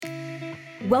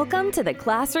Welcome to the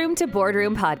Classroom to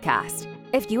Boardroom podcast.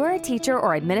 If you are a teacher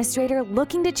or administrator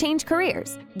looking to change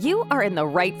careers, you are in the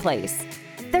right place.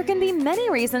 There can be many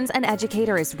reasons an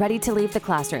educator is ready to leave the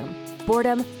classroom.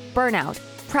 Boredom, burnout,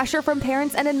 pressure from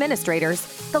parents and administrators,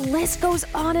 the list goes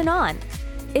on and on.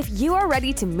 If you are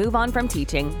ready to move on from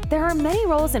teaching, there are many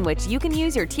roles in which you can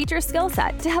use your teacher skill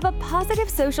set to have a positive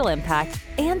social impact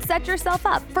and set yourself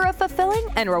up for a fulfilling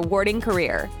and rewarding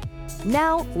career.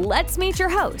 Now, let's meet your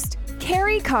host,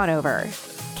 Carrie Conover.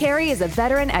 Carrie is a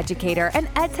veteran educator and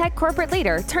EdTech corporate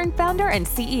leader turned founder and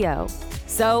CEO.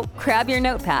 So grab your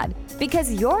notepad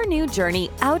because your new journey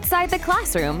outside the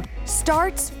classroom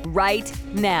starts right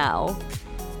now.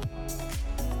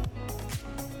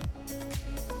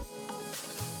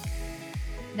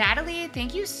 Natalie,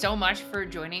 thank you so much for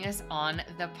joining us on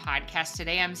the podcast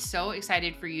today. I'm so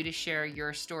excited for you to share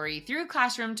your story through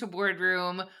Classroom to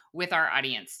Boardroom with our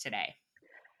audience today.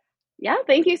 Yeah,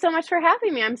 thank you so much for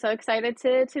having me. I'm so excited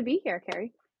to be here,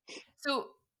 Carrie. So,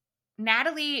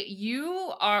 Natalie,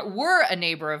 you were a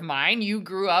neighbor of mine. You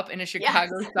grew up in a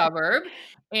Chicago suburb,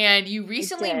 and you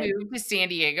recently moved to San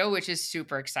Diego, which is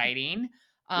super exciting.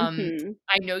 I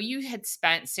know you had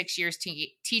spent 6 years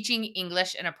teaching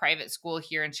English in a private school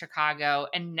here in Chicago,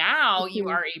 and now you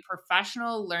are a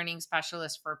professional learning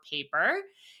specialist for paper,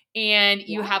 and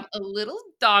you have a little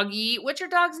doggy. What's your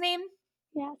dog's name?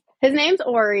 Yeah. His name's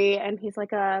Ori, and he's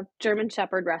like a German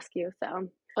Shepherd rescue, so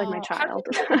it's like my child.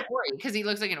 Ori? Because he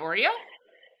looks like an Oreo?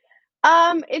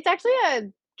 It's actually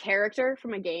a character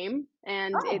from a game,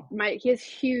 and he has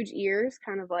huge ears,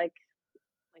 kind of like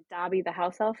Dobby the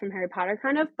house elf from Harry Potter,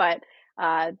 kind of, but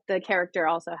the character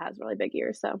also has really big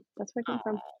ears, so that's where it came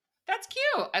from. That's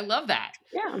cute. I love that.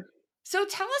 Yeah. So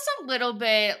tell us a little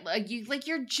bit, like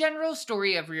your general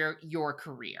story of your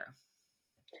career.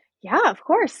 Yeah, of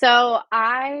course. So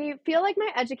I feel like my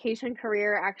education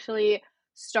career actually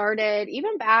started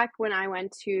even back when I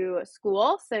went to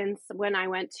school, since when I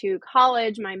went to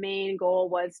college, my main goal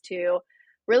was to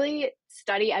really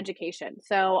study education.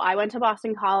 So I went to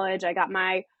Boston College. I got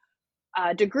my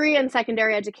degree in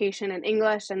secondary education in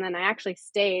English, and then I actually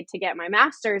stayed to get my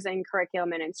master's in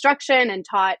curriculum and instruction and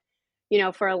taught,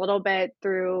 for a little bit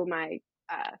through my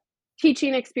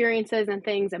teaching experiences and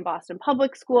things in Boston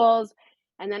public schools.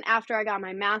 And then after I got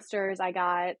my master's, I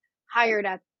got hired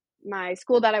at my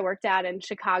school that I worked at in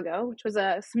Chicago, which was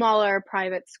a smaller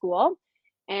private school.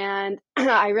 And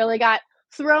I really got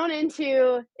thrown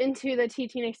into the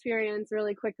teaching experience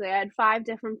really quickly. I had 5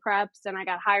 different preps, and I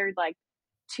got hired like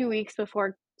 2 weeks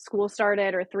before school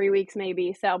started, or 3 weeks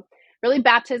maybe. So really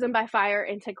baptism by fire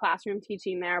into classroom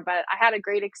teaching there. But I had a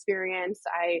great experience.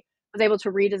 I was able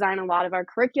to redesign a lot of our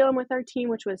curriculum with our team,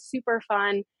 which was super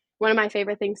fun. One of my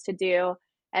favorite things to do.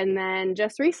 And then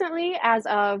just recently, as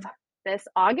of this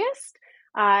August,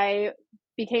 I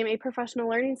became a professional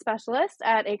learning specialist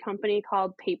at a company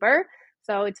called Paper.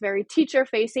 So it's very teacher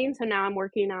facing. So now I'm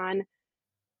working on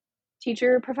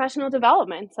teacher professional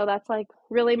development. So that's like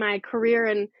really my career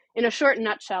in a short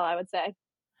nutshell, I would say.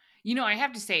 I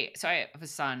have to say, so I have a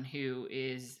son who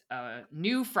is a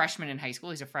new freshman in high school.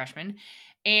 He's a freshman.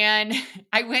 And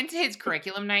I went to his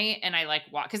curriculum night, and I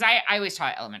walked, because I always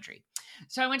taught elementary.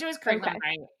 So I went to his curriculum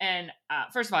night, and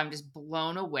first of all, I'm just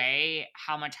blown away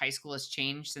how much high school has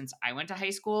changed since I went to high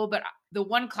school. But the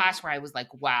one class where I was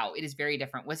like, wow, it is very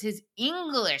different, was his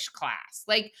English class.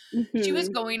 She was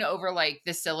going over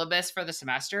the syllabus for the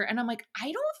semester. And I'm like,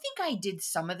 I don't think I did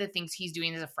some of the things he's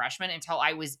doing as a freshman until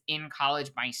I was in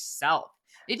college myself.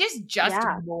 It is just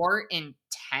more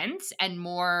intense and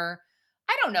more,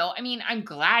 I don't know. I mean, I'm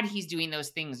glad he's doing those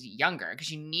things younger, because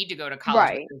you need to go to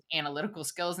college with those analytical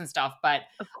skills and stuff. But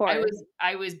of course,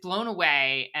 I was blown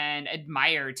away and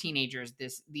admire teenagers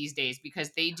these days,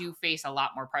 because they do face a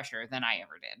lot more pressure than I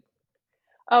ever did.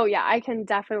 Oh yeah, I can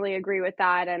definitely agree with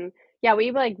that. And yeah,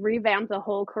 we revamped the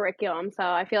whole curriculum. So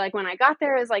I feel like when I got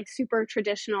there, it was super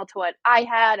traditional to what I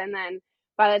had. And then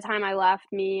by the time I left,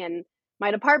 me and my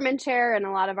department chair and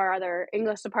a lot of our other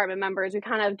English department members, we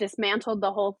kind of dismantled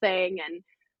the whole thing and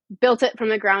built it from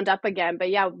the ground up again.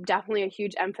 But yeah, definitely a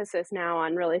huge emphasis now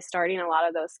on really starting a lot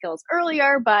of those skills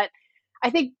earlier. But I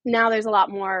think now there's a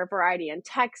lot more variety in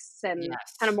texts and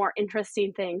kind of more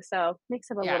interesting things. So it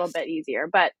makes it a little bit easier.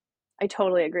 But I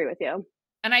totally agree with you.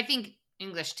 And I think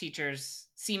English teachers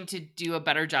seem to do a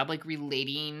better job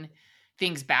relating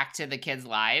things back to the kids'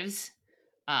 lives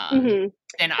than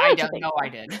I don't know I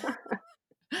did.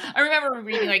 I remember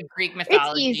reading Greek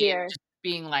mythology. It's easier. Just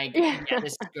being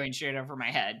this is going straight over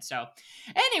my head. So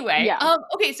anyway,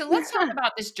 okay, so let's talk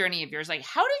about this journey of yours.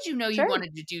 How did you know you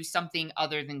wanted to do something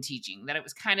other than teaching, that it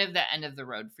was kind of the end of the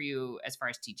road for you as far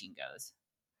as teaching goes?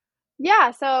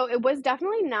 Yeah, so it was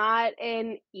definitely not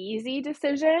an easy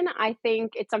decision. I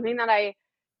think it's something that I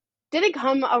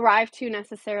didn't arrive to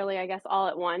necessarily, I guess, all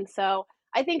at once. So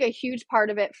I think a huge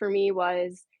part of it for me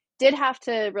did have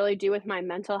to really do with my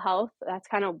mental health. That's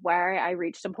kind of where I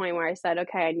reached a point where I said,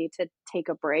 okay, I need to take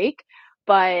a break.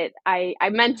 But I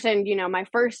mentioned, my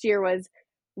first year was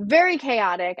very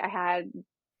chaotic. I had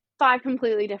 5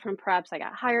 completely different preps. I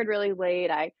got hired really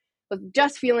late. I was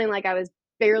just feeling like I was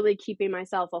barely keeping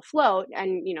myself afloat.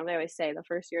 And, they always say the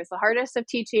first year is the hardest of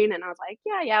teaching. And I was like,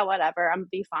 yeah, whatever. I'm gonna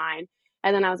be fine.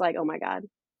 And then I was like, oh my God,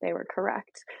 they were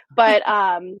correct. But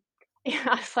yeah,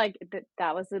 I was like,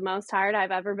 that was the most tired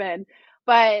I've ever been.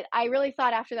 But I really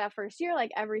thought after that first year,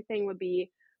 like everything would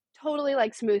be totally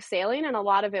like smooth sailing. And a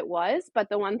lot of it was. But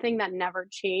the one thing that never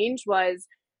changed was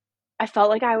I felt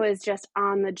like I was just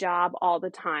on the job all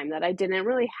the time, that I didn't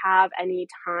really have any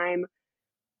time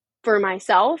for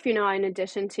myself. In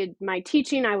addition to my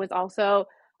teaching, I was also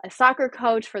a soccer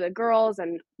coach for the girls.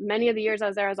 And many of the years I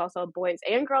was there, I was also a boys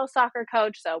and girls soccer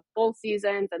coach. So both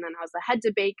seasons. And then I was the head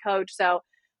debate coach. So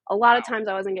a lot of Wow. times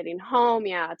I wasn't getting home,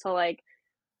 till like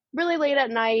really late at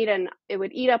night, and it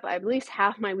would eat up at least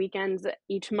half my weekends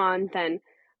each month. And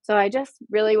so I just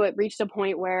really reached a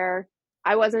point where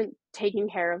I wasn't taking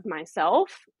care of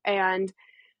myself. And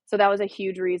so that was a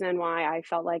huge reason why I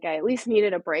felt like I at least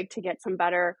needed a break to get some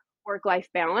better work-life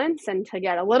balance and to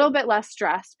get a little bit less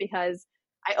stressed, because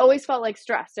I always felt like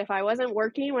stressed. If I wasn't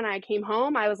working when I came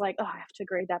home, I was like, oh, I have to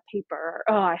grade that paper, or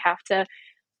oh, I have to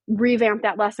revamp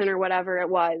that lesson, or whatever it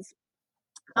was.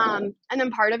 And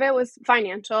then part of it was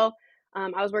financial.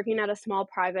 I was working at a small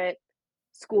private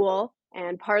school,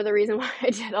 and part of the reason why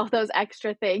I did all those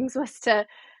extra things was to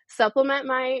supplement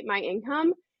my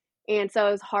income. And so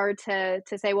it was hard to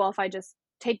say, well, if I just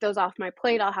take those off my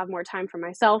plate, I'll have more time for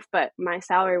myself. But my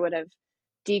salary would have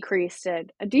decreased a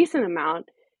decent amount.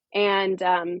 And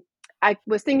I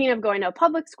was thinking of going to a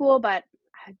public school, but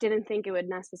I didn't think it would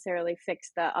necessarily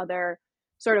fix the other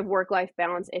sort of work-life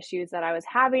balance issues that I was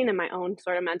having and my own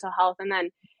sort of mental health. And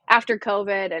then after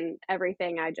COVID and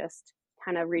everything, I just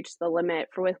kind of reached the limit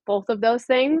with both of those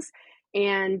things.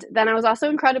 And then I was also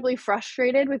incredibly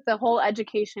frustrated with the whole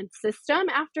education system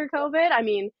after COVID. I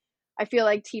mean, I feel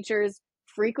like teachers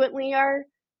frequently are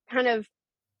kind of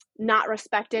not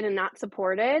respected and not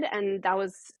supported. And that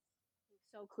was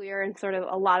so clear in sort of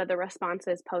a lot of the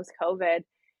responses post COVID.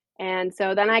 And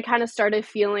so then I kind of started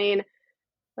feeling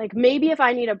like maybe if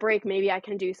I need a break, maybe I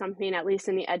can do something at least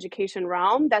in the education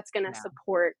realm that's going to Yeah.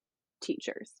 support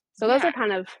teachers. So those are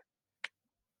kind of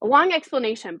a long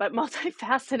explanation, but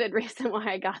multifaceted reason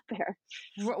why I got there.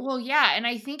 Well, yeah, and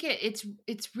I think it's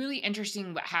really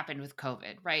interesting what happened with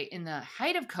COVID, right? In the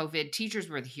height of COVID, teachers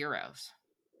were the heroes,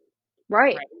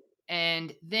 Right. right?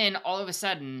 And then all of a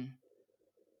sudden,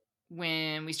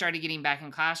 when we started getting back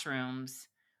in classrooms,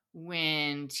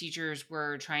 when teachers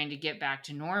were trying to get back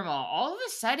to normal, all of a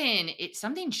sudden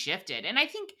something shifted. And I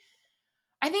think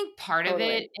part of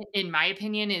it, Totally. in my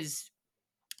opinion, is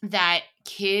that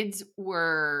kids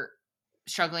were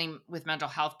struggling with mental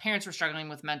health. Parents were struggling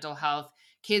with mental health.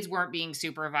 Kids weren't being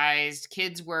supervised.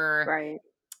 Kids were Right.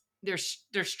 their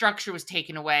structure was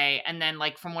taken away. And then,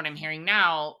 like, from what I'm hearing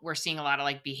now, we're seeing a lot of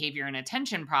like behavior and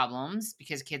attention problems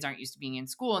because kids aren't used to being in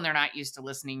school and they're not used to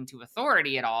listening to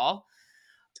authority at all.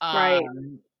 Right.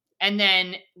 And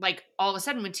then, like, all of a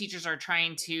sudden when teachers are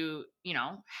trying to,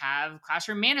 have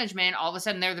classroom management, all of a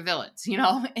sudden they're the villains,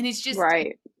 and it's just,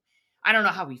 Right. I don't know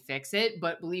how we fix it,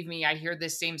 but believe me, I hear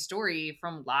this same story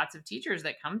from lots of teachers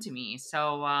that come to me.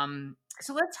 So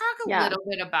let's talk a Yeah. little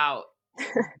bit about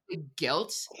the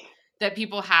guilt that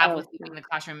people have Oh, with leaving yeah. the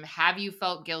classroom. Have you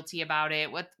felt guilty about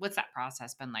it? What's that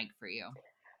process been like for you?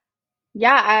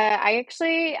 Yeah,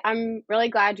 I'm really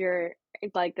glad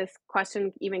like this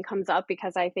question even comes up,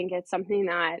 because I think it's something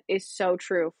that is so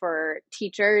true for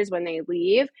teachers when they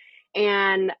leave.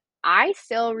 And I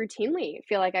still routinely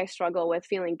feel like I struggle with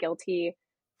feeling guilty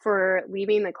for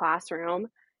leaving the classroom.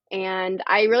 And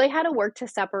I really had to work to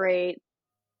separate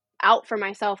out for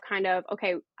myself kind of,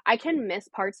 okay, I can miss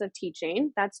parts of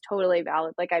teaching. That's totally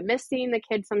valid. Like I miss seeing the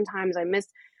kids sometimes.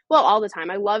 Well, all the time.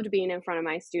 I loved being in front of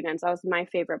my students. That was my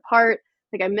favorite part.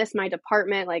 Like I miss my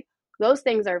department. Like those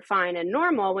things are fine and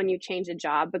normal when you change a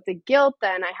job. But the guilt,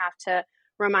 then I have to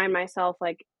remind myself,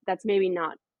 like, that's maybe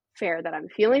not fair that I'm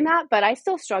feeling that, but I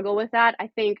still struggle with that. I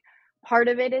think part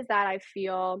of it is that I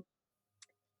feel,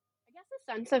 I guess,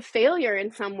 a sense of failure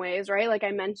in some ways, right? Like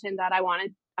I mentioned that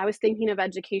I was thinking of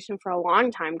education for a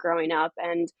long time growing up,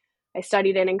 and I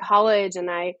studied it in college, and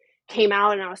I came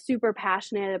out and I was super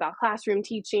passionate about classroom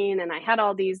teaching, and I had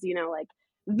all these, like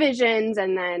visions.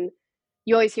 And then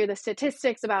you always hear the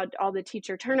statistics about all the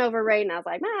teacher turnover rate. And I was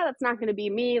like, nah, that's not going to be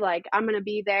me. Like, I'm going to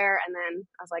be there. And then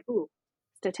I was like, ooh,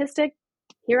 statistic,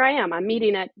 here I am. I'm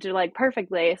meeting it like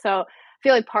perfectly. So I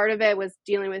feel like part of it was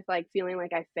dealing with like feeling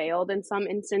like I failed in some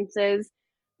instances.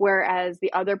 Whereas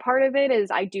the other part of it is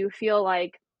I do feel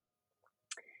like,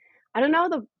 I don't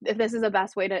know if this is the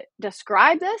best way to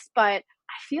describe this, but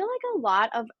I feel like a lot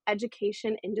of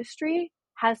education industry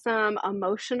has some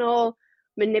emotional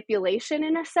manipulation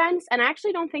in a sense. And I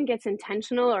actually don't think it's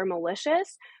intentional or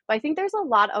malicious, but I think there's a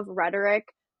lot of rhetoric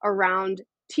around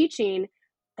teaching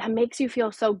that makes you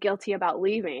feel so guilty about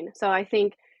leaving. So I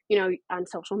think, on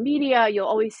social media, you'll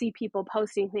always see people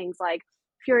posting things like,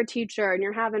 if you're a teacher and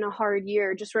you're having a hard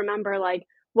year, just remember like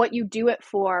what you do it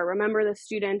for. Remember the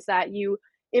students that you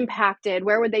impacted.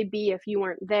 Where would they be if you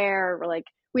weren't there? Or like,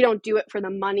 we don't do it for the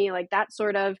money, like that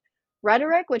sort of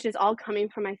rhetoric, which is all coming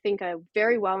from, I think, a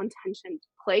very well-intentioned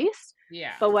place.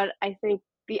 Yeah. But what I think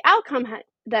the outcome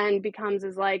then becomes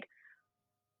is like,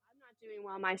 I'm not doing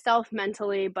well myself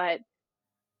mentally, but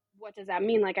what does that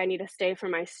mean? Like, I need to stay for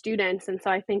my students. And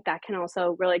so I think that can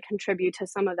also really contribute to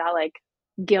some of that like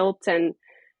guilt. And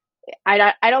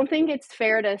I don't think it's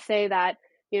fair to say that,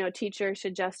 teachers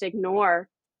should just ignore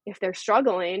if they're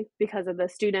struggling because of the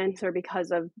students or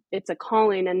because of it's a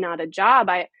calling and not a job.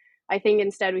 I think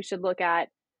instead we should look at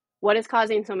what is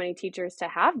causing so many teachers to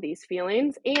have these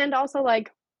feelings. And also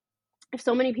like, if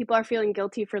so many people are feeling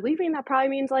guilty for leaving, that probably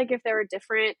means like if there are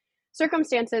different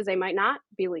circumstances, they might not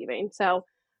be leaving. So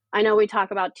I know we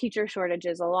talk about teacher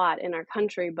shortages a lot in our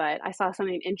country, but I saw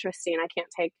something interesting. I can't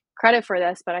take credit for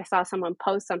this, but I saw someone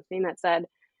post something that said,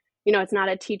 it's not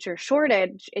a teacher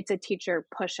shortage, it's a teacher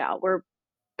push out. We're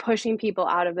pushing people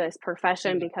out of this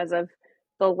profession because of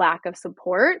the lack of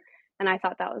support. And I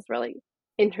thought that was really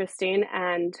interesting.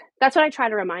 And that's what I try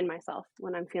to remind myself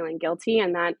when I'm feeling guilty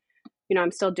and that,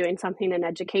 I'm still doing something in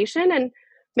education. And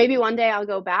maybe one day I'll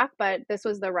go back, but this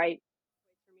was the right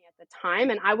for me at the time.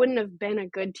 And I wouldn't have been a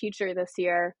good teacher this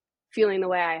year feeling the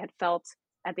way I had felt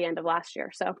at the end of last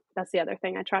year. So that's the other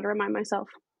thing I try to remind myself.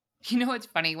 What's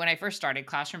funny? When I first started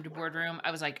Classroom to Boardroom, I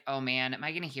was like, oh man, am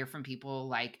I going to hear from people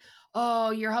like,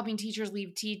 oh, you're helping teachers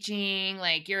leave teaching,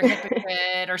 like you're a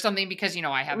hypocrite or something, because,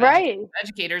 I have Right.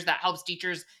 educators that helps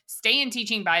teachers stay in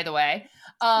teaching, by the way.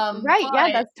 Right.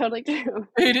 Yeah, that's totally true.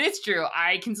 It is true.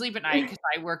 I can sleep at night because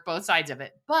I work both sides of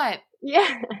it. But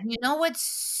yeah, what's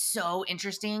so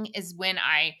interesting is when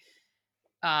I,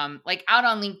 like out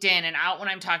on LinkedIn and out when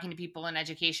I'm talking to people in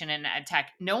education and ed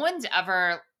tech, no one's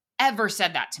ever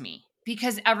said that to me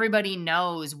because everybody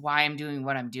knows why I'm doing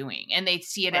what I'm doing and they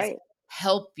see it as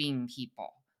helping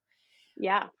people.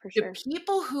 Yeah, for sure. The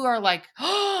people who are like,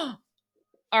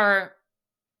 are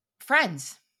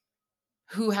friends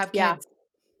who have kids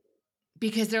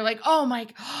because they're like, oh my,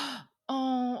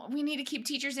 we need to keep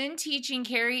teachers in teaching,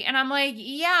 Carrie. And I'm like,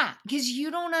 yeah, because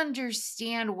you don't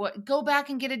understand go back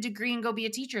and get a degree and go be a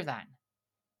teacher then.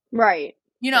 Right.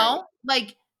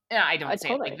 Like, I don't say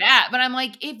totally. it like that, but I'm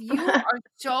like, if you are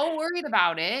so worried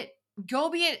about it,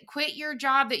 quit your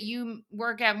job that you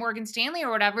work at Morgan Stanley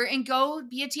or whatever and go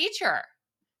be a teacher.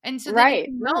 And so then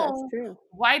you know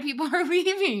why people are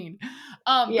leaving.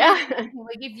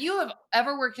 Like if you have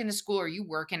ever worked in a school or you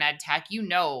work in ed tech, you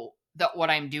know that what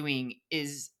I'm doing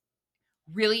is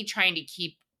really trying to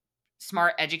keep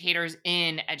smart educators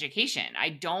in education. I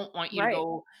don't want you to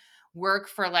go work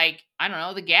for like, I don't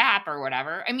know, the Gap or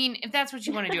whatever. I mean, if that's what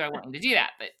you want to do, I want you to do that,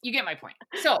 but you get my point.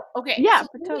 So, okay. Yeah, so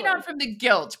moving on from the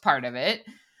guilt part of it.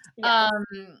 Yes.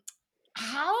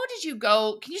 How did you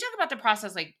go? Can you talk about the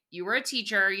process? Like you were a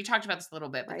teacher, you talked about this a little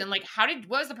bit, but then like,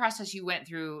 what was the process you went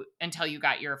through until you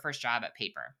got your first job at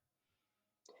Paper?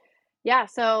 Yeah,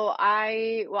 so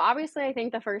obviously I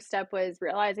think the first step was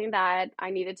realizing that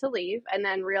I needed to leave and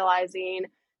then realizing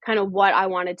kind of what I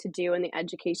wanted to do in the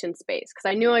education space because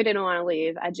I knew I didn't want to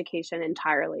leave education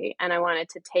entirely and I wanted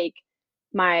to take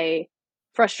my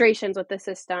frustrations with the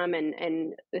system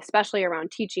and especially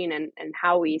around teaching and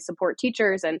how we support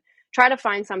teachers and try to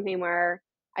find something where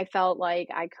I felt like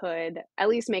I could at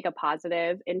least make a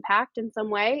positive impact in some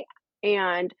way.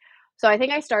 And so I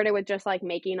think I started with just like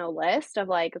making a list of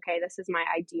like, okay, this is my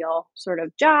ideal sort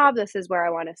of job. This is where I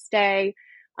want to stay.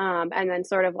 And then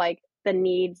sort of like the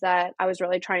needs that I was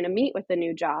really trying to meet with the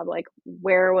new job. Like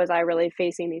where was I really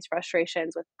facing these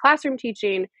frustrations with classroom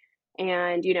teaching?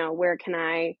 And, where can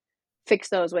I fix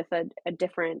those with a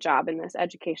different job in this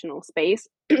educational space?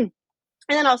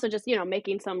 And then also just,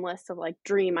 making some lists of like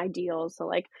dream ideals. So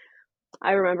like,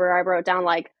 I remember I wrote down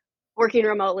like working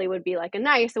remotely would be like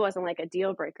it wasn't like a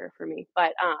deal breaker for me,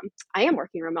 but I am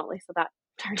working remotely. So that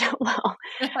turned out well.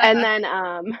 And then,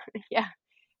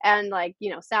 and like,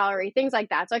 salary, things like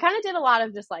that. So I kind of did a lot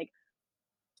of just like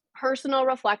personal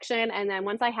reflection. And then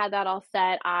once I had that all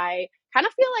set, I kind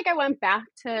of feel like I went back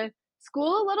to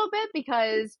school a little bit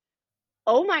because,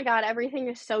 oh my God, everything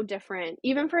is so different,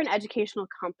 even for an educational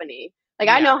company. Like,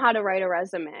 I Yeah. know how to write a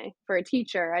resume for a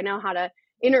teacher. I know how to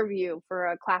interview for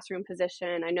a classroom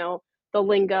position. I know the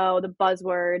lingo, the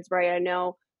buzzwords, right? I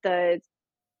know the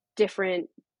different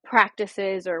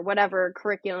practices or whatever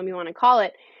curriculum you want to call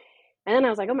it. And then I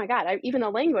was like, oh my God, even the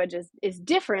language is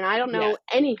different. I don't Yes. know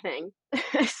anything.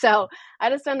 So I had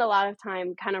to spend a lot of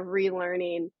time kind of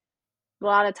relearning, a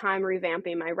lot of time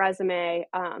revamping my resume.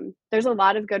 There's a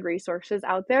lot of good resources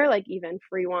out there, like even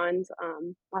free ones.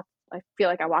 I feel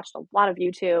like I watched a lot of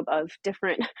YouTube of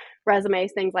different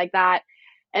resumes, things like that.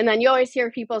 And then you always hear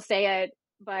people say it,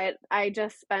 but I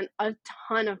just spent a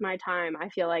ton of my time, I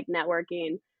feel like,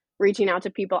 networking, reaching out to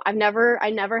people. I never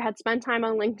had spent time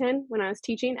on LinkedIn when I was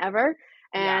teaching ever.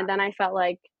 Yeah. And then I felt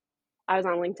like I was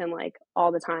on LinkedIn like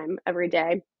all the time, every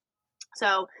day.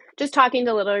 So just talking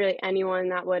to literally anyone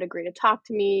that would agree to talk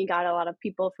to me, got a lot of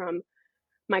people from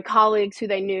my colleagues who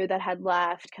they knew that had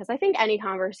left. Because I think any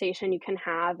conversation you can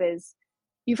have is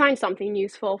you find something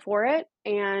useful for it.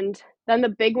 And then the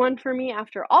big one for me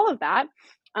after all of that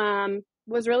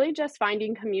was really just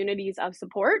finding communities of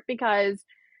support, because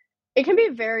it can be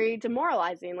very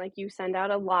demoralizing. Like, you send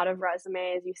out a lot of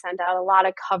resumes, you send out a lot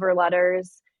of cover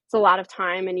letters. It's a lot of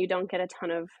time and you don't get a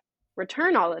ton of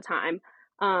return all the time.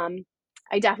 Um,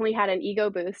 I definitely had an ego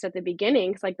boost at the beginning,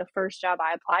 because like the first job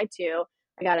I applied to,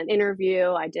 I got an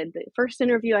interview. I did the first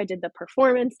interview, I did the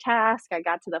performance task. I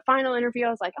got to the final interview. I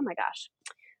was like, oh my gosh,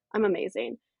 I'm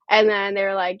amazing. And then they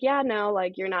were like, yeah, no,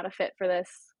 like, you're not a fit for this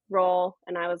role.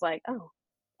 And I was like, oh,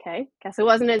 okay, guess it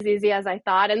wasn't as easy as I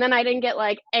thought. And then I didn't get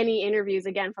like any interviews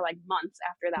again for like months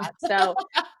after that. So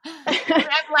I'm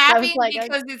I was laughing like,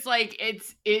 because it's like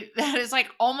that is like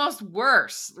almost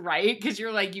worse, right? Because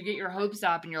you're like, you get your hopes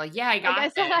up and you're like, yeah, I like I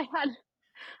got said, this.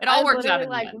 It I all was works out literally in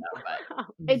the like, end though, wow,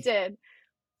 but it did.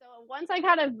 So once I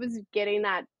kind of was getting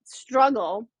that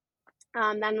struggle,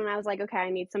 then when I was like, okay,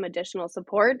 I need some additional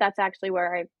support, that's actually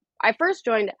where I first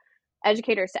joined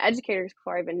Educators to Educators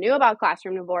before I even knew about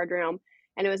Classroom to Boardroom.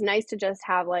 And it was nice to just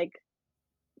have like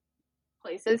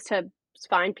places to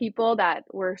find people that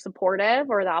were supportive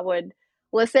or that would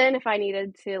listen if I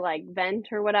needed to like vent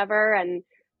or whatever. And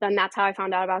then that's how I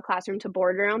found out about Classroom to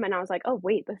Boardroom. And I was like, oh,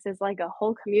 wait, this is like a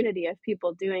whole community of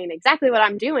people doing exactly what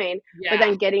I'm doing, but yeah.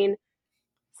 then getting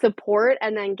support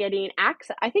and then getting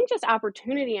access. I think just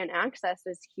opportunity and access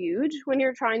is huge when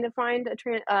you're trying to find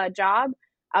a job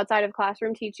outside of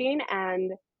classroom teaching.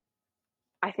 And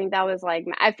I think that was like,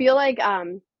 I feel like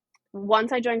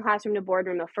once I joined Classroom to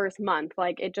Boardroom the first month,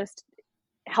 like it just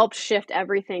helped shift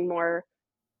everything more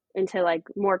into like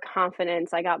more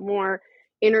confidence. I got more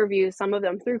interviews, some of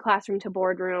them through Classroom to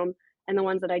Boardroom, and the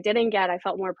ones that I didn't get, I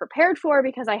felt more prepared for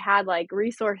because I had like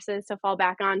resources to fall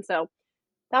back on. So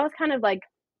that was kind of like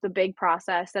the big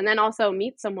process. And then also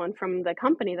meet someone from the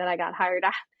company that I got hired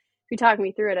at who talked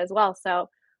me through it as well. So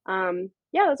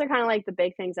yeah, those are kind of like the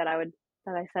big things that I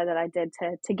said that I did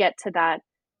to get to that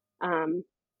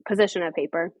position at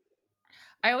paper.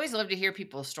 I always love to hear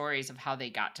people's stories of how they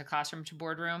got to Classroom to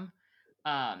Boardroom.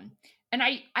 And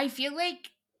I feel like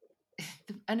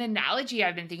an analogy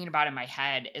I've been thinking about in my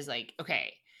head is like,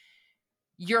 okay,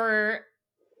 you're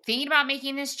thinking about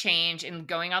making this change and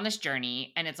going on this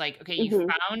journey, and it's like, okay, Hmm.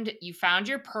 you found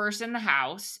your purse in the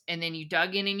house, and then you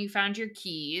dug in and you found your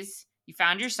keys, you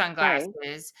found your Right.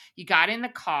 sunglasses, you got in the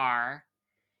car,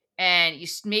 and you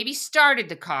maybe started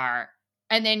the car,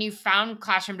 and then you found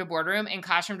Classroom to Boardroom, and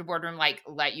Classroom to Boardroom like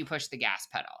let you push the gas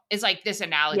pedal. It's like this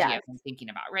analogy Yes. I've been thinking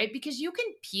about, right? Because you can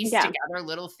piece Yeah. together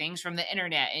little things from the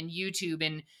internet and YouTube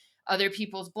and other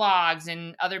people's blogs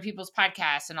and other people's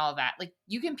podcasts and all that. Like,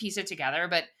 you can piece it together,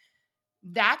 but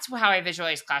that's how I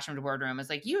visualize Classroom to Boardroom. Is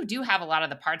like, you do have a lot of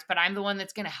the parts, but I'm the one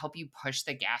that's going to help you push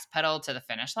the gas pedal to the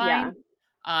finish Yeah.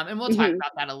 line. And we'll talk Hmm.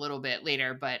 about that a little bit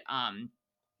later,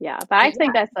 Yeah. But I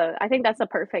think that's a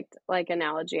perfect like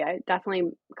analogy. I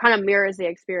definitely kind of mirrors the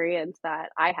experience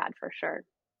that I had for sure.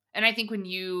 and I think when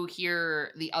you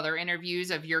hear the other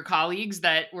interviews of your colleagues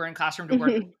that were in Classroom to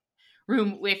Boardroom Hmm.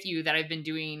 room with you that I've been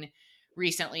doing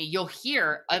recently, you'll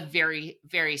hear a very,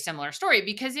 very similar story,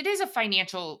 because it is a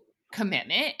financial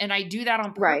commitment. And I do that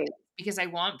on purpose Right. because I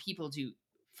want people to,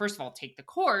 first of all, take the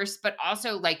course, but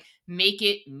also like make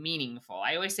it meaningful.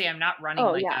 I always say I'm not running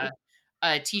Oh like yeah.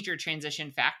 a teacher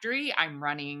transition factory. I'm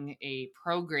running a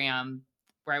program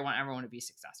where I want everyone to be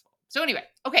successful. So anyway,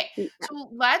 okay. Yeah. So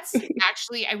let's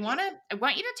actually, I want you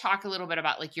to talk a little bit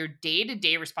about like your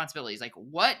day-to-day responsibilities. Like,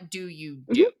 what do you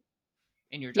do Hmm.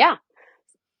 in your job? Yeah.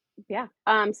 Yeah.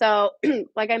 So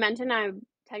like I mentioned,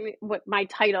 what my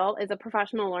title is a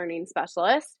professional learning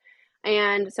specialist.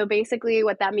 And so basically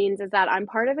what that means is that I'm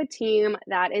part of a team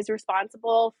that is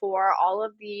responsible for all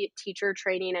of the teacher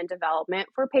training and development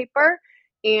for Paper.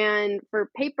 And for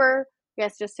Paper, I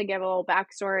guess just to give a little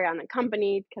backstory on the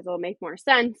company because it'll make more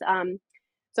sense.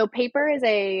 So Paper is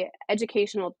a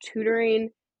educational tutoring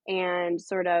and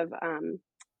sort of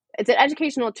it's an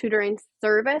educational tutoring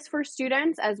service for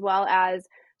students as well as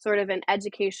sort of an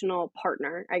educational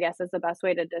partner, I guess is the best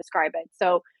way to describe it.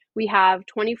 So we have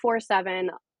 24/7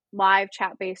 live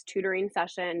chat-based tutoring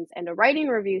sessions and a writing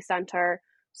review center.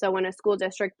 So when a school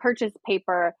district purchases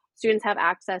Paper, students have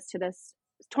access to this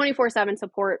 24/7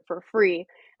 support for free,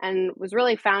 and was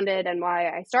really founded, and why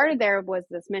I started there was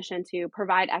this mission to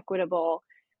provide equitable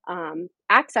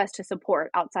access to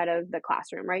support outside of the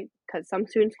classroom, right? Because some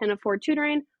students can afford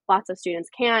tutoring, lots of students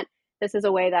can't. This is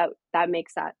a way that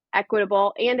makes that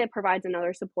equitable, and it provides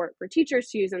another support for teachers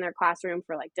to use in their classroom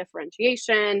for like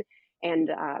differentiation and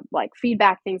like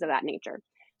feedback, things of that nature.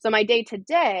 So my day to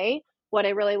day, what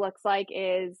it really looks like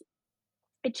is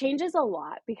it changes a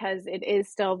lot because it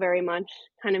is still very much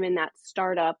kind of in that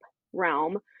startup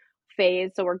realm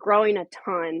phase. So we're growing a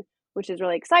ton, which is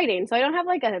really exciting. So I don't have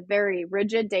like a very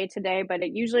rigid day to day, but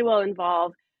it usually will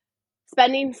involve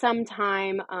spending some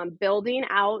time building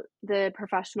out the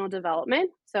professional development.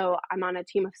 So I'm on a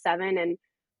team of 7 and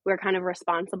we're kind of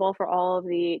responsible for all of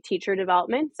the teacher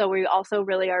development. So we also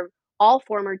really are all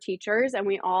former teachers and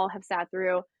we all have sat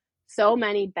through so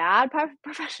many bad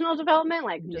professional development,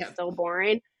 like just Yep. so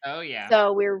boring. Oh yeah.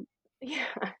 So yeah.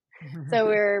 So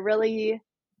we're really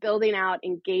building out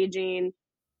engaging,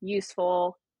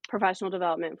 useful professional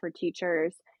development for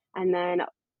teachers. And then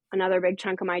another big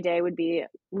chunk of my day would be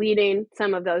leading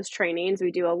some of those trainings.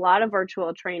 We do a lot of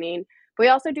virtual training, but we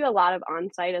also do a lot of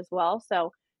on-site as well.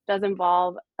 So it does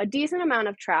involve a decent amount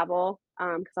of travel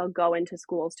because I'll go into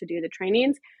schools to do the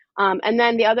trainings. And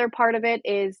then the other part of it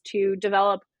is to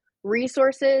develop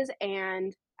resources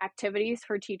and activities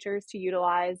for teachers to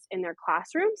utilize in their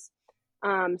classrooms.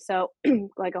 So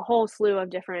like a whole slew of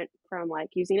different, from like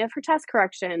using it for test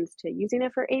corrections to using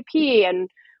it for AP, and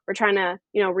we're trying to,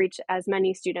 reach as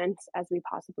many students as we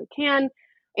possibly can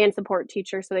and support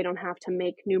teachers so they don't have to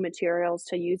make new materials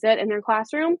to use it in their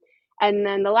classroom. And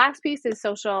then the last piece is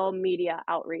social media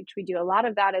outreach. We do a lot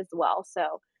of that as well.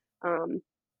 So a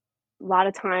lot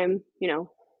of time,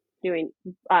 doing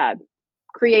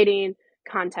creating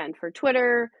content for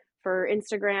Twitter, for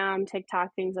Instagram,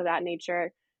 TikTok, things of that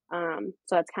nature.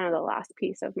 So that's kind of the last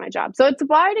piece of my job. So it's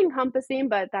wide encompassing,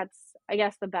 but that's, I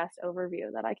guess, the best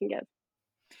overview that I can give.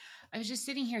 I was just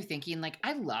sitting here thinking, like,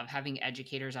 I love having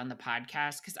educators on the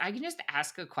podcast because I can just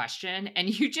ask a question and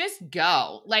you just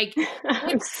go. Like,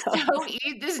 it's so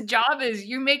easy. This job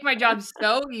you make my job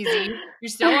so easy. You're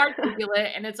so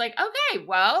articulate. And it's like, okay,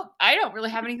 well, I don't really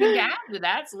have anything to add to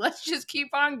that. So let's just keep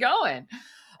on going.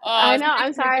 I So know. thank I'm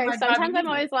you for making sorry. my job Sometimes I'm easy.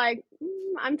 always like,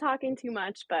 I'm talking too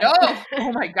much, but No.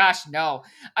 Oh my gosh, no.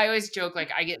 I always joke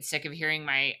like I get sick of hearing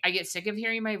my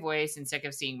voice and sick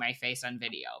of seeing my face on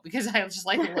video because I just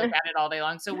like to look at it all day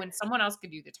long. So when someone else could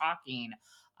do the talking,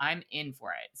 I'm in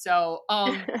for it. So,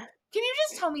 can you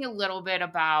just tell me a little bit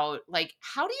about like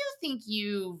how do you think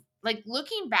you like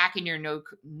looking back in your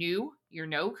new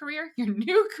career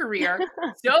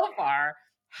so far,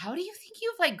 how do you think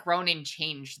you've like grown and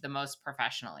changed the most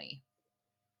professionally?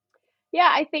 Yeah,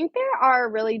 I think there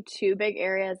are really 2 big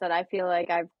areas that I feel like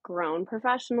I've grown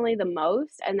professionally the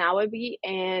most, and that would be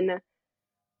in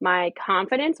my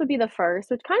confidence would be the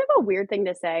first, which kind of a weird thing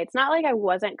to say. It's not like I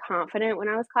wasn't confident when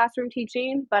I was classroom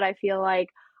teaching, but I feel like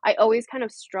I always kind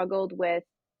of struggled with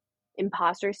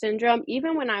imposter syndrome.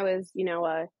 Even when I was,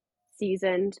 a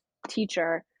seasoned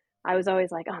teacher, I was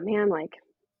always like, "Oh man, like,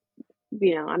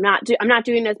 I'm not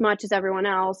doing as much as everyone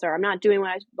else, or I'm not doing what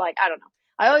I like." I don't know.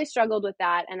 I always struggled with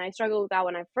that, and I struggled with that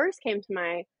when I first came to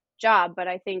my job. But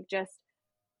I think just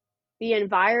the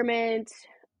environment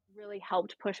really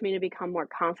helped push me to become more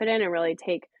confident and really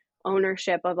take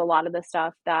ownership of a lot of the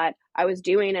stuff that I was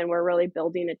doing. And we're really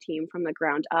building a team from the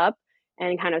ground up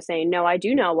and kind of saying, no, I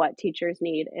do know what teachers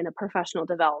need in a professional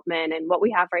development, and what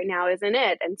we have right now isn't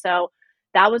it. And so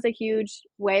that was a huge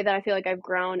way that I feel like I've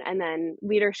grown. And then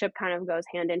leadership kind of goes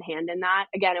hand in hand in that.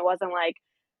 Again, it wasn't like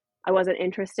I wasn't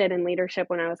interested in leadership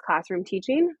when I was classroom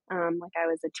teaching. Like I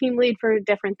was a team lead for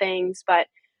different things, but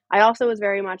I also was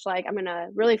very much like, I'm going to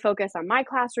really focus on my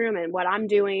classroom and what I'm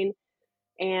doing.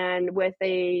 And with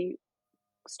a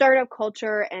startup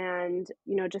culture and,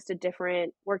 just a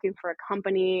different working for a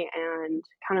company and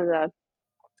kind of the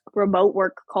remote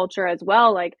work culture as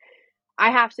well, like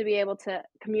I have to be able to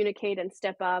communicate and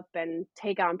step up and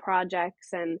take on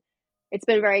projects, and it's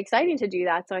been very exciting to do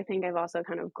that. So I think I've also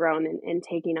kind of grown in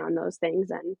taking on those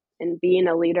things and being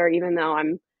a leader, even though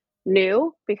I'm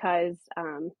new, because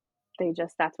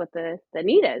that's what the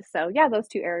need is. So yeah, those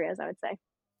two areas I would say.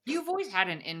 You've always had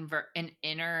an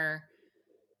inner.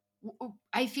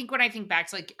 I think when I think back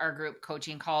to like our group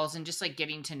coaching calls and just like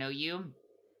getting to know you,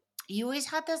 you always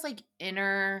had this like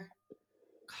inner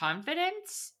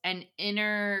confidence and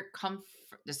inner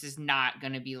comfort. This is not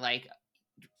going to be like,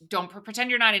 don't pretend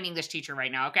you're not an English teacher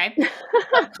right now, okay?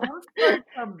 But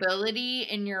comfortability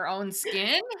in your own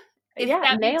skin, if Yeah,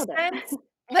 that makes nailed it. sense.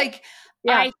 Like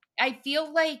Yeah. I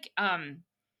feel like not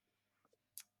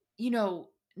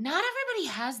everybody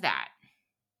has that.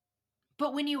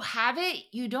 But when you have it,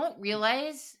 you don't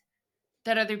realize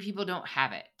that other people don't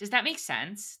have it. Does that make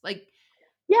sense? Like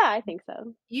Yeah, I think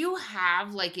so. you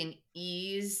have like an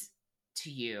ease to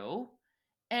you.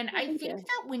 And Oh, I thank think you.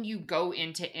 that when you go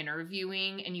into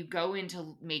interviewing and you go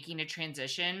into making a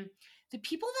transition, the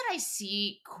people that I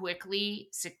see quickly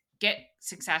get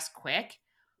success quick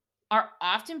are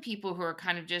often people who are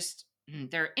kind of just,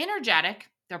 they're energetic,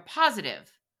 they're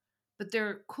positive, but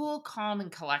they're cool, calm,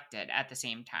 and collected at the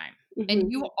same time. And Mhm.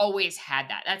 you always had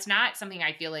that. That's not something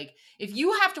I feel like if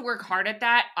you have to work hard at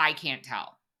that, I can't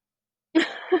tell.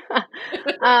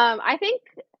 I think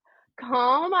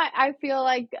calm, I feel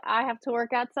like I have to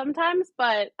work at sometimes,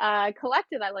 but,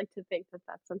 collected, I like to think that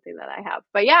that's something that I have.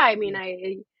 But yeah, I mean,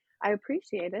 I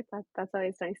appreciate it. That's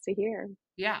always nice to hear.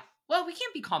 Yeah. Well, we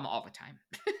can't be calm all the time,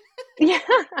 Yeah.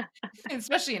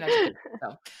 especially in education.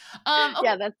 So, okay.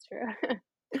 Yeah, that's true.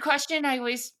 The question I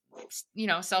always,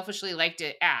 selfishly like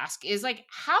to ask is like,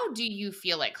 how do you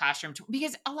feel like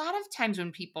because a lot of times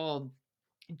when people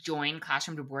join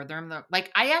classroom to boardroom, like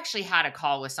I actually had a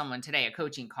call with someone today, a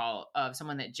coaching call of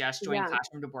someone that just joined Yeah.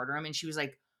 classroom to boardroom. And she was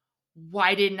like,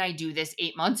 why didn't I do this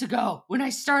 8 months ago when I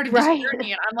started this Right.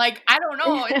 journey? And I'm like, I don't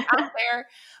know. It's out there.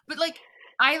 But like,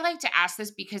 I like to ask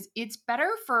this because it's better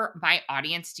for my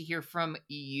audience to hear from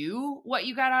you what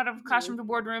you got out of Mhm. classroom to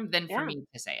boardroom than for Yeah. me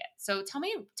to say it. So tell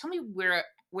me where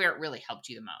it really helped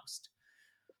you the most.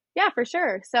 Yeah, for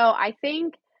sure. So I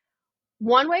think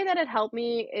one way that it helped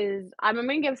me is I'm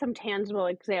gonna give some tangible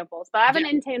examples, but I have Yeah. an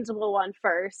intangible one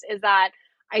first, is that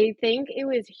I think it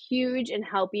was huge in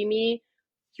helping me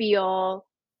feel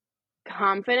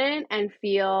confident and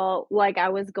feel like I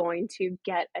was going to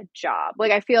get a job.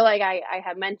 Like, I feel like I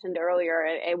had mentioned earlier,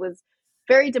 it was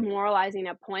very demoralizing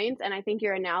at points, and I think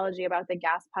your analogy about the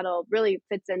gas pedal really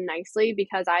fits in nicely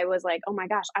because I was like, "Oh my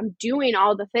gosh, I'm doing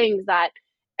all the things that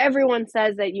everyone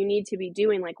says that you need to be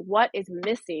doing, like, what is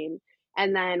missing?"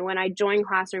 And then when I joined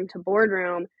Classroom to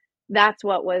Boardroom, that's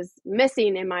what was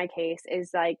missing in my case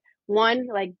is, like, 1,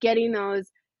 like, getting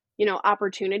those,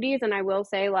 opportunities, and I will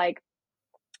say, like,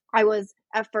 I was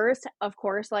at first, of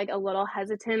course, like, a little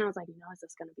hesitant. I was like, "Is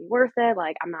this gonna be worth it?"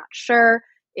 Like, I'm not sure.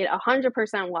 It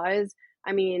 100% was.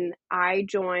 I mean, I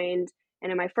joined,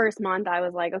 and in my first month, I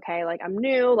was like, "Okay, like, I'm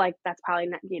new, like, that's probably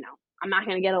not I'm not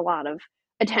gonna get a lot of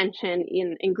attention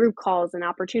in group calls and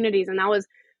opportunities," and that was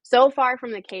so far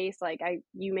from the case. Like,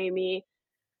 you made me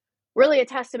really a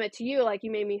testament to you, like,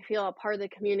 you made me feel a part of the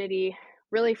community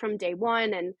really from day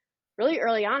one, and really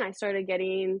early on, I started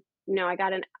getting I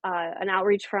got an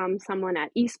outreach from someone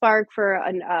at eSpark for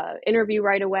an interview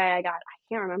right away. I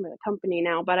can't remember the company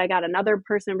now, but I got another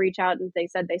person reach out, and they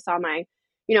said they saw my,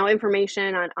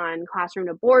 information on Classroom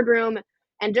to Boardroom,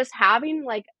 and just having,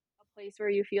 like, a place where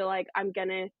you feel like I'm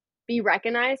gonna be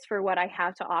recognized for what I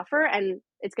have to offer, and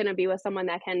it's gonna be with someone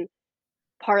that can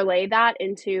parlay that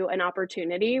into an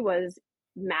opportunity was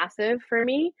massive for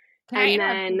me. Can I And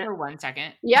interrupt you then for 1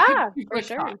 second? yeah, for Quick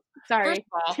sure. thought. First Sorry.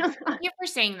 of all, thank you for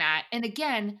saying that. And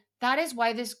again, that is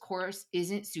why this course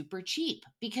isn't super cheap.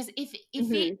 Because Mhm.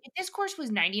 if this course was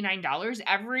 $99,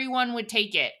 everyone would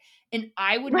take it. And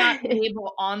I would not Right. be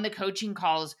able on the coaching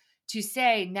calls to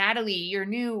say, Natalie, you're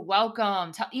new,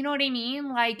 welcome. You know what I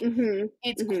mean? Like Mhm.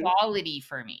 it's Mhm. quality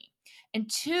for me. And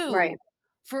two, Right.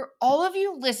 for all of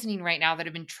you listening right now that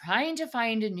have been trying to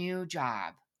find a new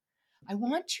job, I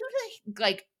want you to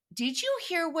like, did you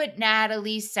hear what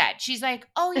Natalie said? She's like,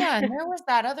 oh yeah, and there was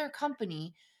that other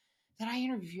company that I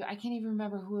interviewed. I can't even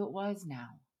remember who it was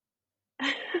now.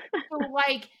 So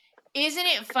like, isn't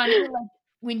it funny? Like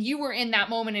when you were in that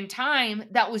moment in time,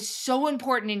 that was so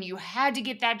important and you had to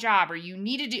get that job or you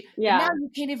needed to, but now Yeah. you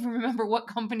can't even remember what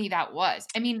company that was.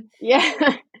 I mean,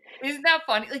 Yeah. isn't that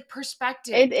funny? Like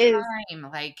perspective, It is.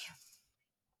 time, like,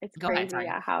 It's go ahead. crazy, Sorry.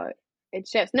 yeah, how it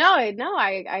shifts. No,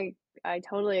 I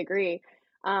totally agree.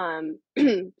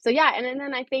 So yeah, and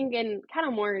then I think in kind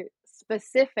of more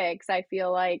specifics, I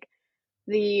feel like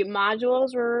The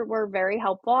modules were very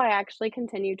helpful. I actually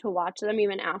continued to watch them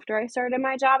even after I started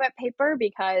my job at Paper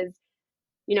because,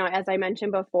 as I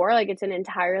mentioned before, like, it's an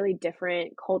entirely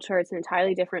different culture, it's an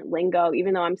entirely different lingo,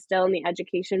 even though I'm still in the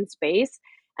education space,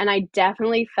 and I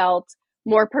definitely felt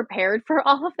more prepared for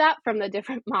all of that from the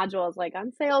different modules, like,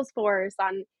 on Salesforce,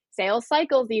 on sales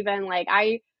cycles even, like,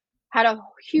 I had a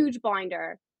huge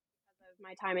blinder of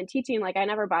my time in teaching, like, I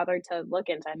never bothered to look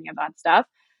into any of that stuff.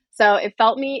 So it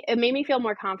made me feel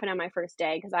more confident my first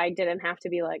day because I didn't have to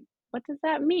be like, "What does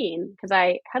that mean?" Because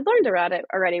I had learned about it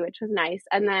already, which was nice,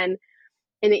 and then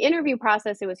in the interview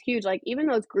process, it was huge. Like, even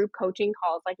those group coaching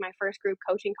calls, like my first group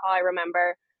coaching call, I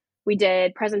remember we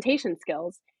did presentation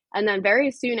skills. And then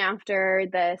very soon after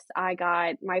this, I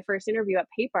got my first interview at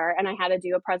Paper and I had to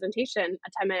do a presentation, a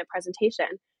 10-minute presentation.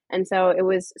 And so it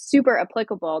was super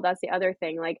applicable. That's the other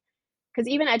thing. Like, because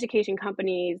even education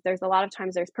companies, there's a lot of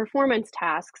times there's performance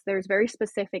tasks, there's very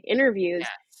specific interviews.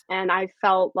 Yes. And I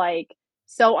felt like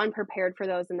so unprepared for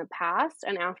those in the past.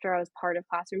 And after I was part of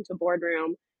Classroom to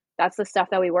Boardroom, that's the stuff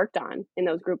that we worked on in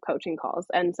those group coaching calls.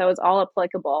 And so it's all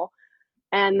applicable.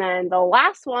 And then the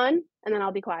last one, and then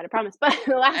I'll be quiet, I promise. But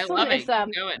the I last one love is it.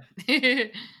 Keep going.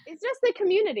 it's just the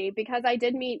community because I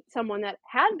did meet someone that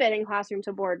had been in Classroom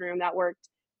to Boardroom that worked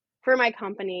for my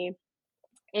company.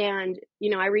 And,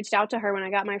 I reached out to her when I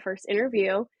got my first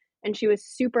interview and she was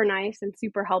super nice and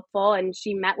super helpful. And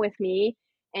she met with me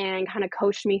and kind of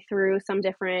coached me through some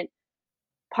different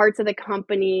parts of the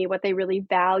company, what they really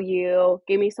value,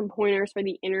 gave me some pointers for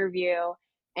the interview.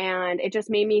 And it just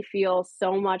made me feel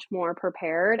so much more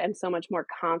prepared and so much more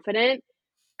confident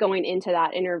going into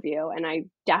that interview. And I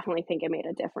definitely think it made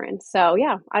a difference. So,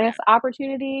 yeah, I guess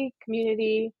opportunity,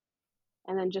 community,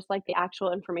 and then just like the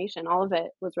actual information, all of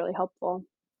it was really helpful.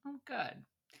 Oh, good.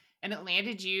 And it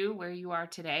landed you where you are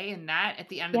today. And that, at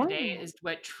the end of the day, Yeah. is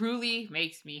what truly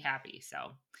makes me happy.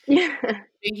 So Yeah. thank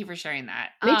you for sharing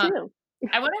that. Me too.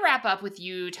 I want to wrap up with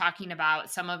you talking about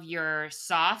some of your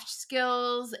soft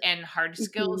skills and hard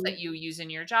skills Mhm. that you use in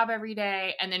your job every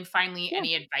day. And then finally, Yeah.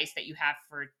 any advice that you have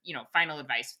for, final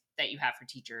advice that you have for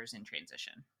teachers in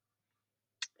transition.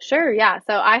 Sure. Yeah.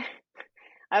 So I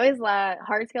always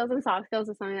hard skills and soft skills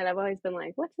is something that I've always been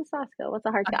like, what's a soft skill? What's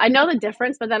a hard skill? I know the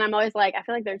difference, but then I'm always like, I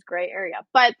feel like there's gray area.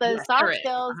 But the Yes, there soft is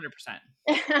skills,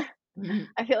 100%. Mhm.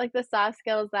 I feel like the soft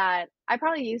skills that I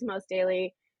probably use most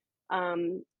daily,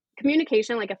 um,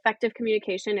 communication, like effective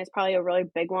communication is probably a really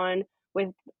big one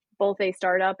with both a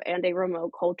startup and a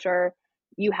remote culture.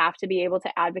 You have to be able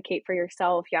to advocate for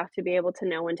yourself. You have to be able to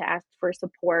know when to ask for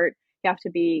support. You have to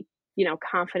be,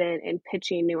 confident in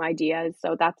pitching new ideas.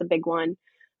 So that's a big one.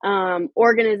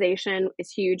 Organization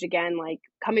is huge. Again, like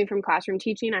coming from classroom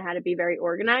teaching, I had to be very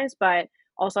organized, but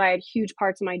also I had huge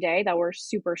parts of my day that were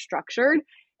super structured.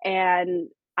 And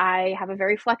I have a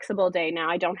very flexible day now.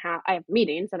 I have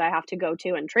meetings that I have to go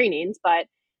to and trainings, but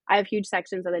I have huge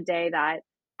sections of the day that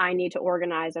I need to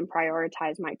organize and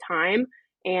prioritize my time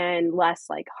and less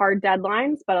like hard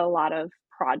deadlines, but a lot of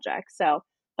projects. So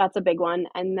that's a big one.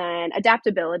 And then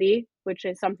adaptability, which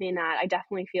is something that I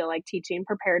definitely feel like teaching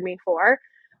prepared me for.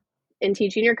 In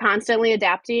teaching, you're constantly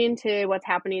adapting to what's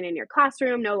happening in your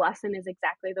classroom. No lesson is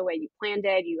exactly the way you planned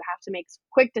it. You have to make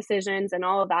quick decisions, and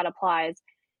all of that applies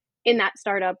in that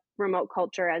startup remote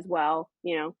culture as well.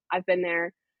 I've been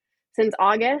there since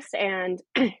August and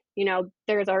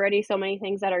there's already so many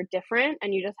things that are different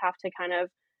and you just have to kind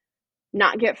of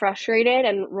not get frustrated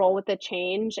and roll with the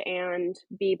change and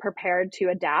be prepared to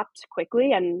adapt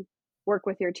quickly and work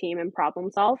with your team and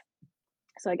problem solve.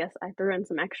 So I guess I threw in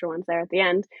some extra ones there at the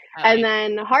end. I And like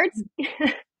then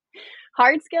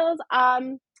hard skills,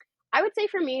 I would say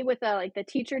for me with the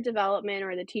teacher development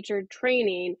or the teacher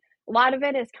training, a lot of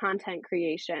it is content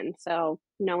creation. So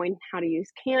knowing how to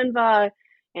use Canva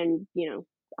and,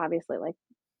 obviously like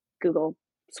Google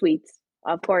Suites,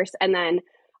 of course. And then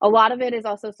a lot of it is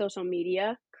also social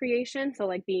media creation. So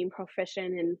like being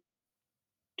proficient in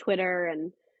Twitter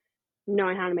and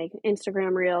knowing how to make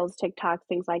Instagram reels, TikToks,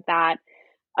 things like that.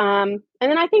 And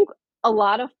then I think a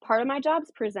lot of part of my job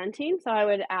is presenting. So I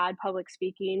would add public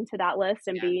speaking to that list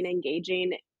and being yes.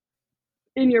 engaging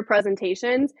in your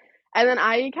presentations. And then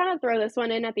I kind of throw this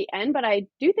one in at the end, but I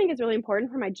do think it's really important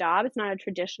for my job. It's not a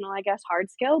traditional, I guess, hard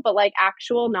skill, but like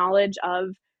actual knowledge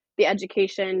of the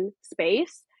education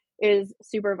space is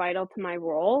super vital to my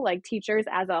role. Like teachers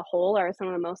as a whole are some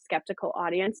of the most skeptical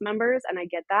audience members. And I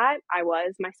get that. I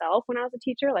was myself when I was a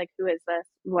teacher. Like, who is this?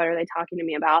 What are they talking to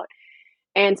me about?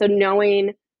 And so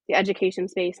knowing the education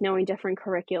space, knowing different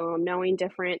curriculum, knowing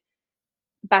different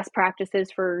best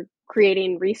practices for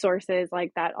creating resources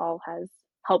like that all has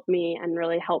helped me and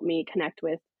really helped me connect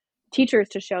with teachers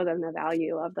to show them the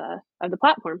value of the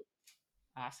platform.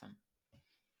 Awesome.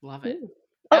 Love it.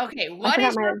 Oh, Okay, I what forgot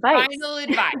is my your advice. final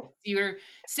advice? You're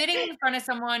sitting in front of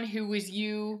someone who was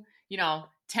you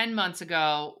 10 months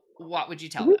ago. What would you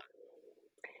tell Mhm. them?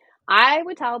 I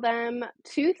would tell them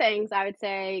 2 things. I would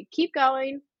say, keep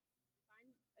going,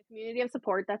 find a community of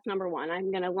support. That's number 1.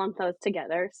 I'm gonna lump those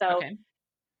together. So Okay.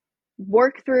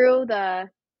 work through the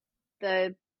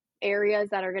areas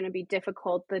that are gonna be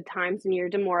difficult, the times when you're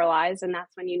demoralized, and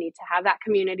that's when you need to have that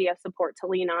community of support to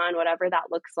lean on, whatever that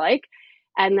looks like.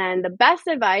 And then the best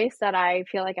advice that I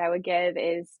feel like I would give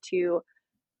is to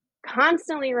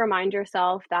constantly remind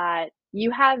yourself that you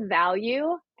have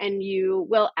value and you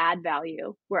will add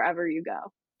value wherever you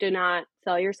go. Do not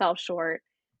sell yourself short.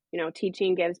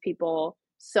 Teaching gives people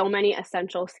so many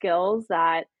essential skills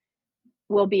that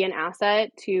will be an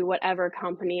asset to whatever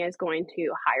company is going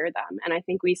to hire them. And I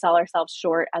think we sell ourselves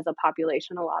short as a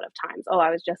population a lot of times. Oh, I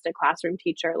was just a classroom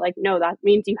teacher. Like, no, that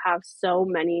means you have so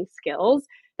many skills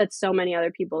that so many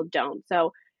other people don't.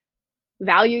 So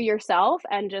value yourself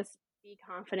and just be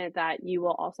confident that you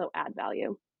will also add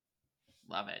value.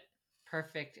 Love it.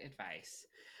 Perfect advice.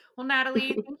 Well,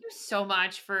 Natalie, thank you so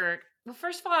much well,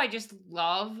 first of all, I just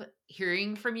love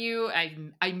hearing from you.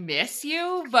 I miss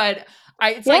you, but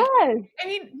it's Yeah. like, I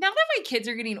mean, now that my kids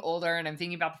are getting older and I'm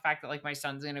thinking about the fact that like my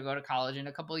son's going to go to college in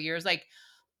a couple of years, like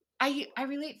I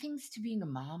relate things to being a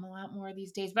mom a lot more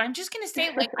these days, but I'm just going to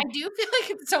say, like, I do feel like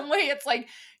in some way it's like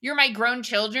you're my grown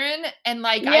children and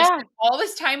like I Yeah. spent all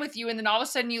this time with you and then all of a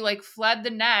sudden you like fled the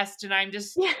nest and I'm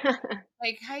just Yeah.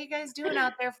 like, how you guys doing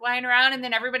out there flying around? And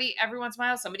then every once in a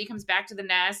while, somebody comes back to the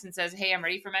nest and says, hey, I'm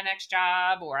ready for my next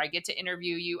job, or I get to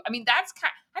interview you. I mean,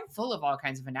 I'm full of all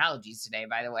kinds of analogies today,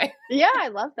 by the way. Yeah, I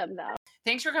love them though.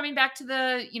 Thanks for coming back to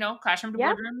the, classroom to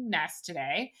Yeah. boardroom nest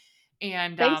today.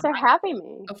 And Thanks for having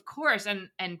me. of course, and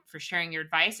for sharing your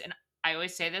advice. And I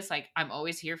always say this, like, I'm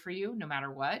always here for you no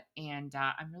matter what. And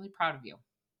I'm really proud of you.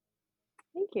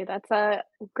 Thank you. That's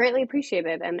greatly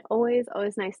appreciated and always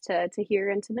nice to hear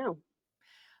and to know.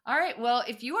 All right. Well,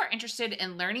 if you are interested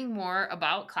in learning more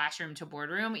about Classroom to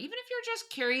Boardroom, even if you're just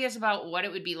curious about what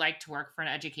it would be like to work for an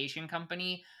education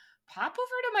company, pop over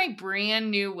to my brand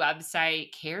new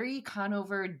website,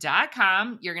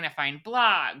 carrieconover.com. You're going to find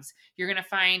blogs. You're going to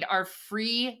find our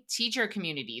free teacher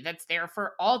community that's there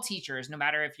for all teachers, no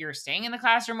matter if you're staying in the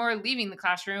classroom or leaving the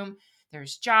classroom.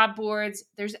 There's job boards.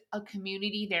 There's a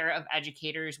community there of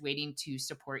educators waiting to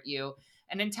support you.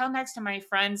 And until next time, my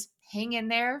friends, hang in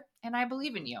there, and I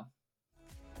believe in you.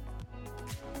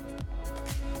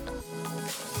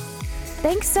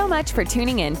 Thanks so much for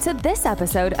tuning in to this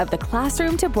episode of the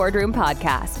Classroom to Boardroom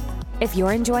podcast. If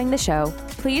you're enjoying the show,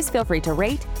 please feel free to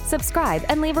rate, subscribe,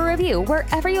 and leave a review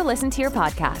wherever you listen to your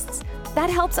podcasts.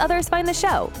 That helps others find the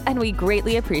show, and we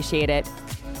greatly appreciate it.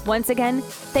 Once again,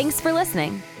 thanks for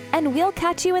listening, and we'll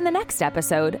catch you in the next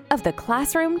episode of the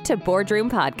Classroom to Boardroom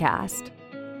podcast.